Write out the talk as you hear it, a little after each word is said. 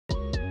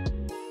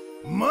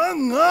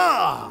Mga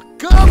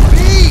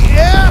ka-BFF!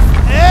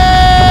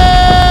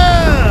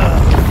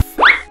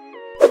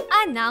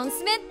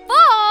 Announcement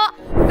po!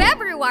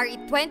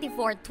 February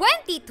 24,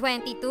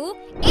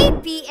 2022,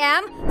 8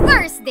 p.m.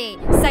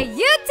 Thursday sa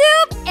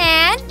YouTube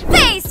and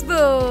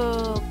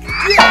Facebook!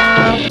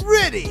 Get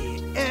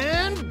ready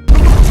and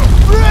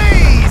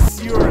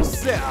brace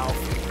yourself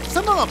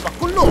sa mga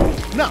pakulo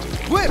ng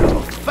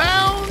Bueno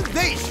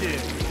Foundation!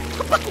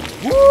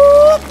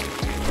 Whoop!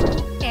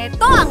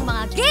 Ito ang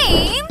mga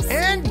games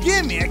and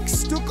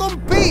gimmicks to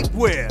compete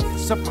with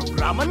sa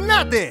programa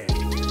natin.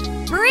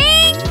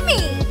 Bring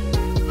Me!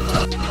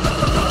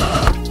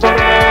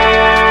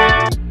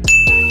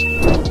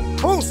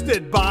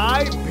 Hosted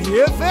by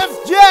BFF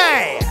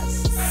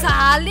Jazz!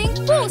 Saling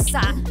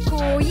Pusa,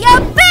 Kuya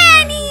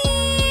Benny!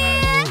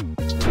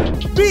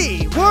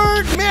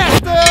 B-Word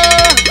Master!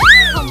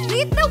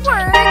 Complete the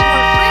word or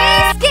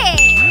phrase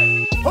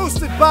game!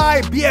 Hosted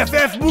by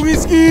BFF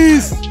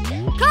Bumiskis!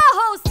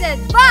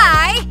 Co-hosted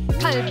by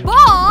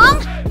Kalbong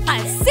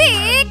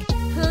Asik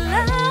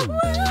Laway!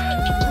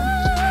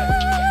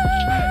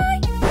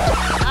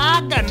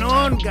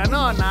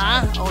 Ganon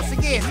O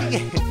sige.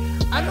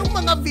 Anong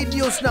mga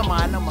videos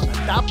naman ang mga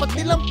dapat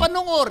nilang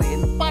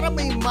panoorin para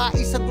may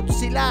maisagot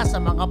sila sa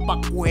mga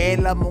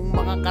pakwela mong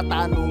mga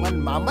katanungan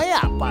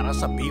mamaya para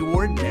sa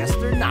B-Word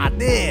Master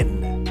natin?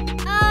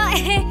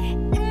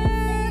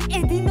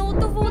 Di no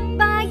to vote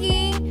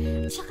buying.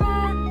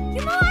 Tsaka,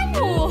 yung mga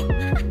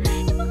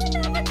yung mga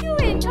dapat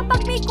yun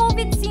kapag may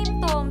COVID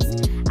symptoms.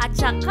 At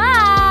tsaka,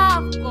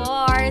 of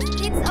course,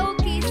 It's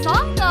Okay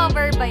song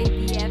cover by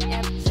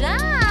BFF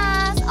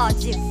Jazz. O,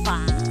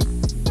 diba?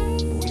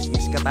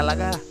 Buwis ka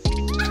talaga.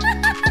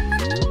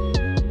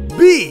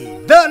 Be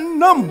the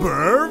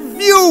number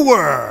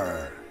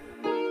viewer!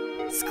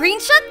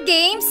 Screenshot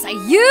games sa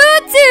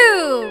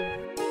YouTube!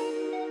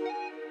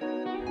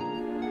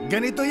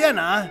 Ganito yan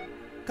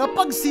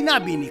Kapag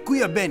sinabi ni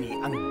Kuya Benny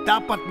ang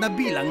dapat na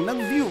bilang ng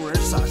viewers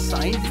sa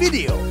assigned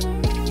video,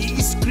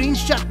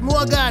 i-screenshot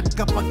mo agad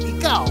kapag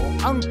ikaw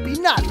ang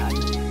pinalad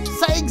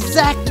sa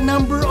exact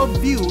number of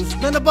views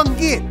na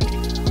nabanggit.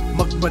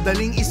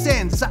 Magmadaling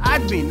isend sa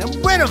admin ng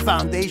Bueno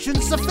Foundation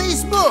sa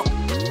Facebook.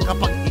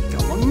 Kapag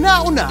ikaw ang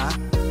nauna,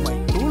 may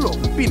tulong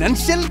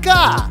pinansyal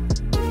ka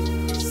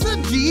sa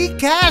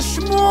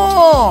GCASH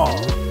mo.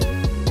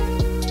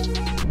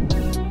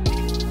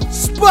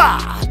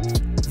 Spot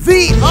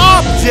the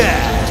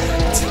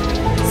object!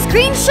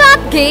 Screenshot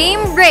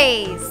Game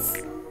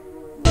Race!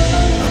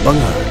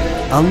 Abangan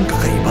ang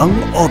kakaibang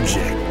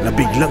object na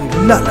biglang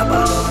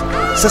lalabas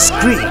sa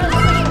screen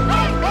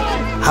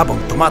habang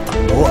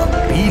tumatakbo ang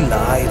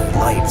Be-Live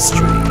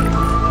livestream.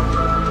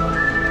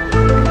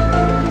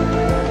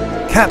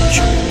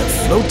 Capture the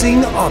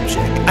floating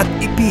object at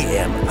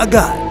i-PM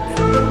agad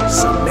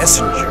sa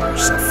Messenger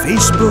sa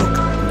Facebook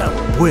ng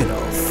Bueno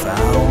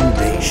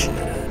Foundation.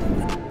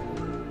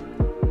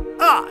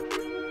 At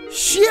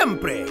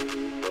siyempre,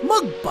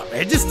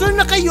 magpa-register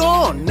na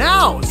kayo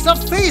now sa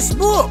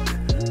Facebook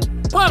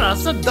para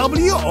sa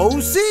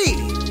WOC.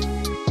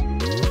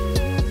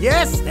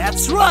 Yes,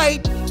 that's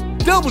right,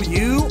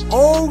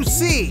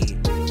 WOC.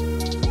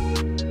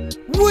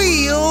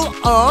 Wheel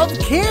of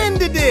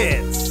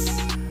Candidates.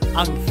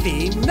 Ang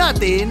theme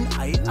natin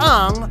ay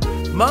ang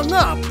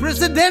mga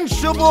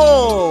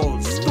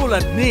presidentiables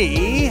tulad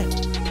ni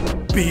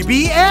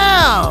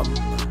BBM,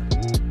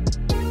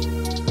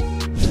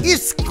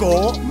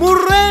 Isko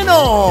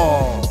Moreno,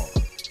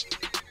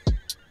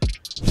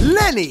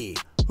 Lenny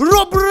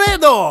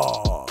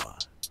Robredo,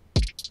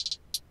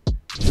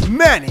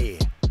 Manny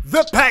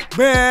the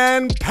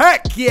Pac-Man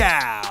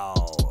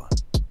Pacquiao,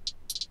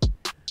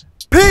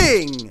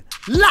 Ping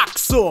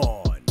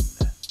Lacson,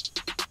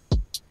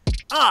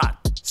 at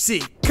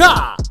si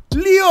Ka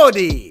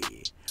Leody.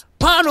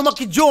 Paano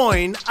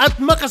maki-join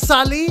at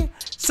makasali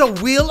sa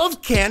Wheel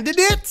of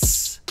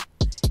Candidates?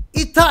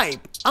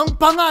 I-type ang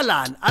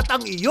pangalan at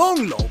ang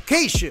iyong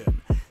location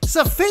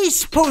sa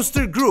face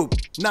poster group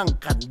ng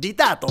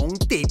kandidatong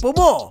tipo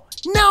mo.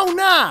 Now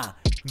na!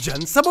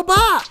 Diyan sa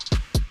baba!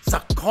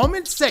 Sa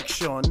comment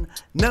section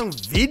ng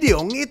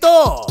videong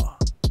ito.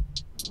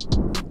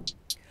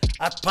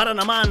 At para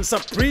naman sa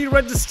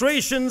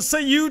pre-registration sa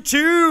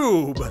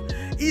YouTube,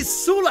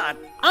 isulat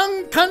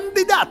ang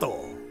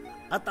kandidato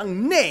at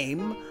ang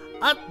name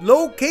at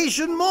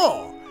location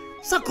mo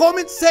sa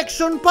comment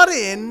section pa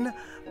rin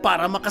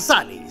para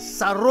makasali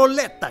sa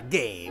Roleta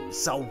Game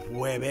sa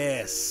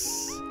Huwebes.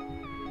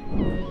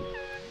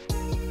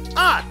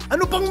 At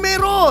ano pang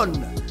meron?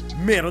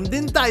 Meron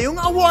din tayong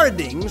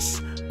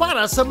awardings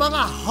para sa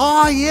mga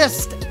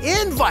highest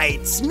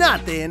invites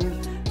natin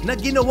na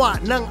ginawa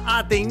ng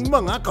ating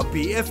mga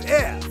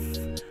ka-BFF.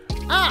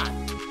 At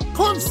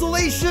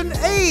consolation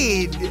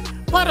aid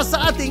para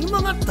sa ating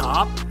mga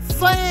top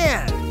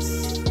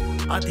fans.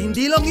 At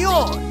hindi lang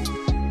yon,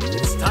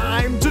 it's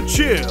time to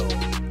chill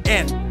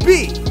and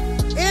be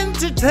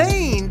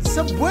entertained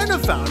sa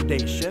Bueno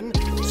Foundation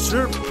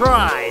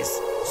surprise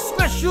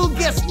special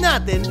guest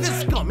natin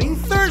this coming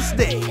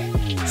Thursday.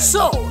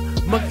 So,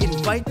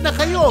 mag-invite na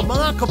kayo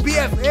mga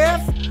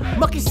ka-BFF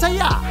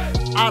makisaya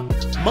at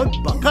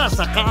magbaka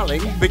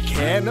sakaling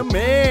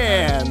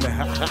Bikinaman.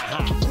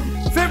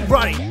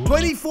 February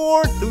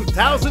 24,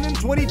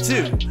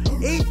 2022,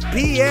 8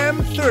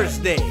 p.m.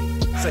 Thursday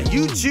sa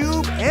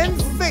YouTube and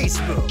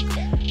Facebook.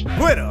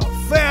 Bueno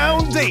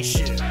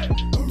Foundation.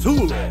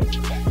 Tulong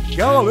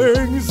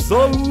galing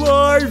sa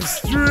live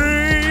stream.